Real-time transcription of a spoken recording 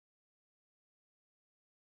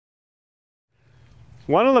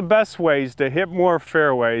One of the best ways to hit more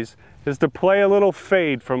fairways is to play a little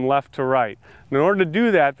fade from left to right. And in order to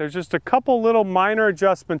do that, there's just a couple little minor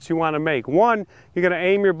adjustments you want to make. One, you're going to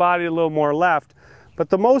aim your body a little more left, but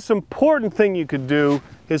the most important thing you could do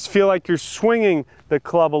is feel like you're swinging the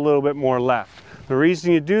club a little bit more left. The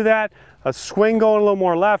reason you do that, a swing going a little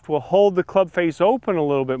more left will hold the club face open a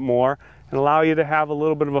little bit more and allow you to have a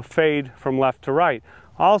little bit of a fade from left to right.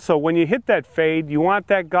 Also, when you hit that fade, you want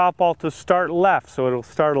that golf ball to start left. So it'll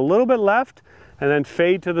start a little bit left and then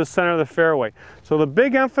fade to the center of the fairway. So the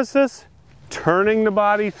big emphasis, turning the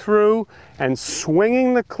body through and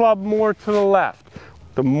swinging the club more to the left.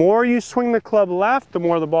 The more you swing the club left, the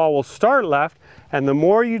more the ball will start left, and the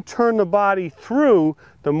more you turn the body through,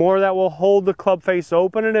 the more that will hold the club face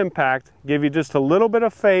open at impact, give you just a little bit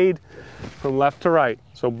of fade from left to right.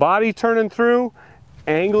 So body turning through,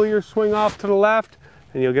 angle your swing off to the left,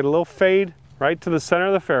 and you'll get a little fade right to the center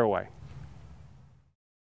of the fairway.